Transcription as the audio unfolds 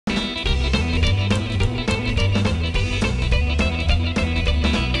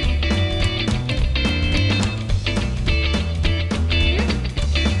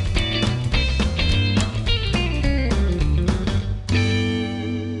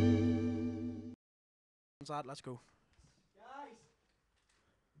that. Let's go. Guys!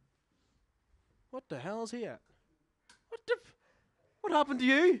 What the hell is he at? What happened to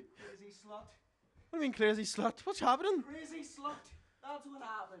you? Crazy slut. What do you mean crazy slut? What's happening? Crazy slut. That's what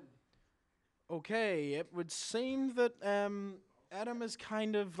happened. Okay, it would seem that Adam is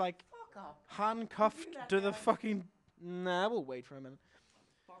kind of like Fuck up. handcuffed to the fucking. Nah, we'll wait for a minute.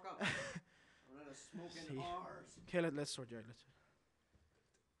 Fuck up. I'm gonna smoke in See. ours. Okay, let's sort you out.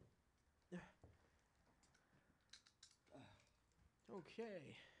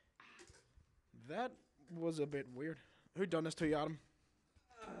 Okay. That was a bit weird. Who done this to you, Adam?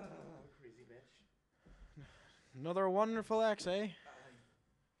 Crazy bitch. Another wonderful ex, eh? I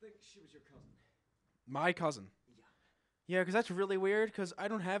think she was your cousin. My cousin. Yeah. Yeah, because that's really weird, because I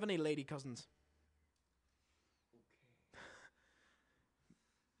don't have any lady cousins.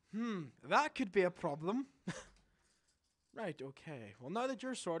 Okay. That could be a problem. Right, okay. Well, now that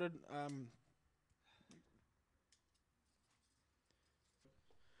you're sorted,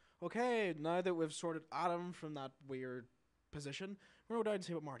 okay, now that we've sorted Adam from that weird position, we're going to go down and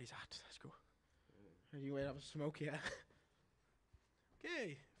see what Marty's at. Let's go. Are you wait up a smoke? Yeah.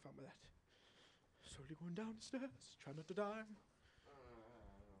 Okay, fun with that. Slowly going down the stairs, try not to die.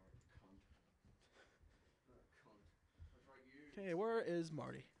 Okay, where is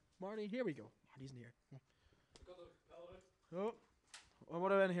Marty? Marty, here we go. Marty's in here. Oh, well,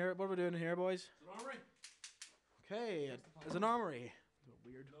 what are we in here? What are we doing here, boys? It's an armory. Okay, there's an armory.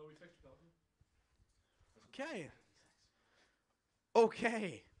 Weird. No, we fixed the bathroom. Okay.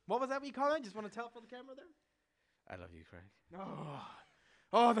 Okay. What was that wee comment? Just want to tell it for the camera there? I love you, Craig.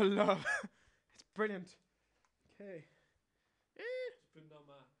 Oh, the love. It's brilliant. Okay. Just putting down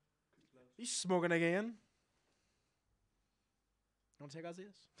my clothes. He's smoking again. You want to take us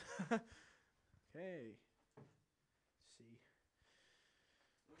this? Okay. Let's see.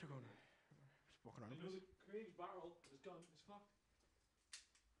 What are you going? Just walking around. You know that Craig's barrel, his gun, is fucked.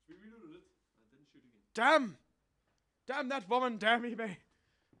 So we reloaded it and it didn't shoot again. Damn! Damn that woman, damn me, mate.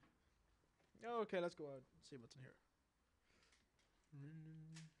 Okay, let's go out and see what's in here.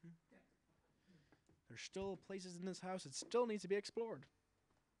 There's still places in this house that still needs to be explored.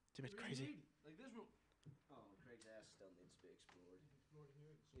 It's a bit crazy. Like this room. Oh, Craig's ass still needs to be explored.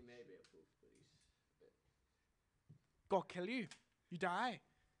 He may be a poof, but he's... God kill you. You die.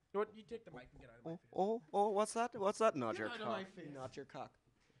 You know what? You take the mic and get out of my face. Oh, what's that? What's that? Not Get your out of my cock. face. Not your cock.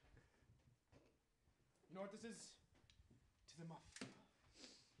 You know what this is? It is a muff.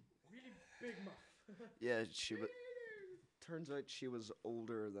 Really big muff. Yeah, she was... Turns out she was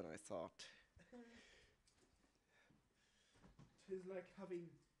older than I thought. It is like having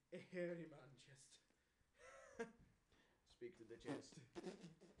a hairy man chest. Speak to the chest.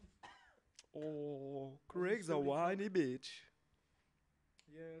 Oh, Craig's a whiny bitch.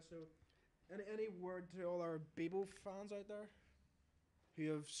 Yeah, so any word to all our Bebo fans out there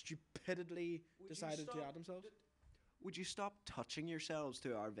who have stupidly decided to add themselves? Would you stop touching yourselves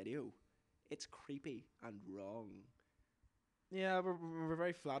to our video? It's creepy and wrong. Yeah, we're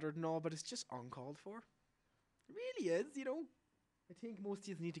very flattered and all, but it's just uncalled for. It really is, you know. I think most of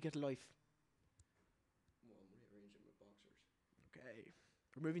you need to get a life. Well, I'm rearranging my boxers. Okay,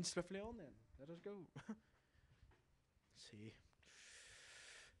 we're moving swiftly on then. Let us go. Let's see.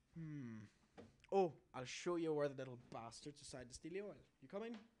 Oh, I'll show you where the little bastards decided to steal the oil. You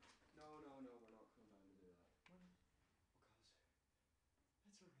coming? No, we're not coming down to do that.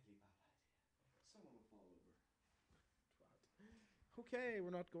 Because that's a really bad idea. Someone will fall over. Okay,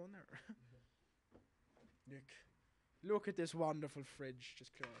 we're not going there. Look at this wonderful fridge.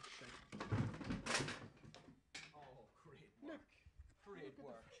 Just clear out shit. Oh, great Look. Great Look at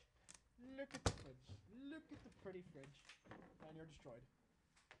work. Look at the fridge. Look at the pretty fridge. And you're destroyed.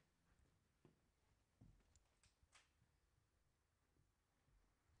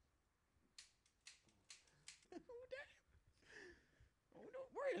 Oh, damn. Oh, no.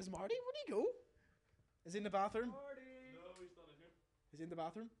 Where is Marty? Where'd he go? Is he in the bathroom? Marty! No, he's not in here. Is he in the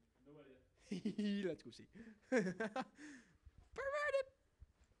bathroom? No idea. Let's go see. Perverted!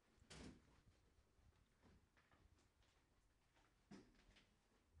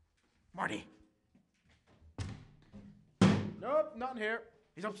 Marty! Nope, not in here.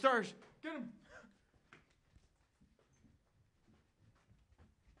 He's upstairs. Get him!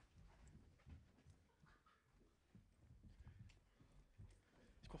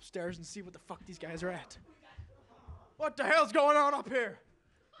 Let's go upstairs and see what the fuck these guys are at. What the hell's going on up here?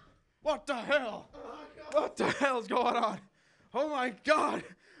 What the hell? What the hell's going on? Oh my god!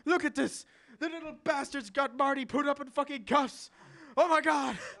 Look at this! The little bastards got Marty put up in fucking cuffs! Oh my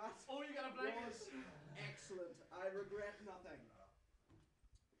god! Oh, you got a blanket. Excellent. I regret nothing.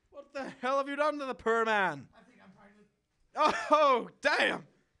 What What the hell have you done to the poor man? I think I'm pregnant. Oh, damn.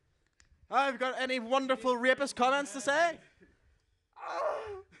 I've got any wonderful rapist comments to say?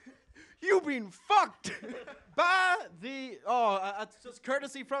 You've been fucked by the... Oh, it's just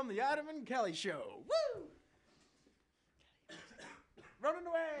courtesy from the Adam and Kelly Show. Woo! Running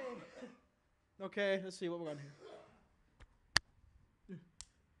away. Okay, let's see what we got here.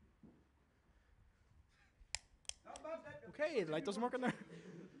 Okay, the light doesn't work in there.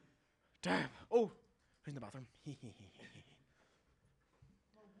 Damn. Oh, he's in the bathroom. There's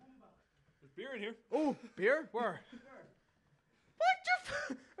beer in here. Oh, beer? Where? What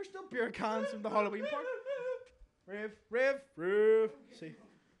the There's still beer cans from the Halloween party. Rave. See.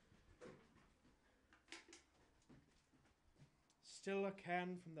 Still a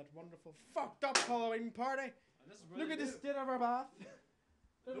can from that wonderful fucked up Halloween party. And this is where Look they at the live. state of our bath.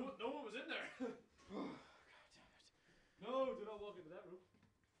 No one was in there. Oh, No, do not walk into that room.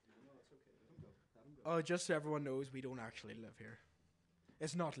 No, it's okay. Let him go. Let him go. Oh, just so everyone knows, we don't actually live here.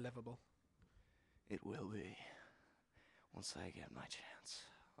 It's not livable. It will be. Once I get my chance.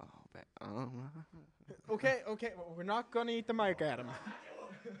 Okay, well, we're not gonna eat the mic, Adam.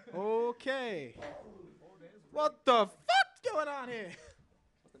 Okay. What the fuck's going on here?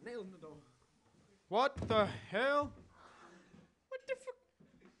 The nail in the door. What the hell? What the fuck?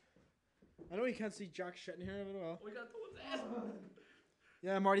 I know you can't see Jack shit in here, but well. We got the one's ass.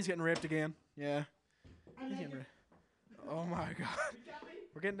 Yeah, Marty's getting raped again. Yeah. He's getting raped. Oh my god.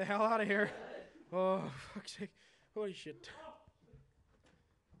 We're getting the hell out of here. Oh, fuck's sake. Holy shit.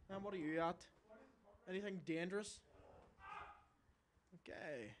 What are you at? Anything dangerous?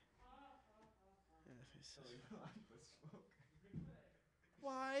 Okay.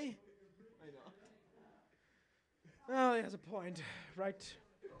 Why? Oh, he has a point. Right.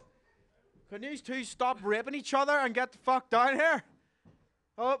 Can these two stop raping each other and get the fuck down here?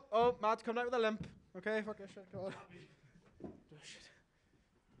 Oh, Matt's coming out with a limp. Okay, fuck this shit. Go on. Oh, shit.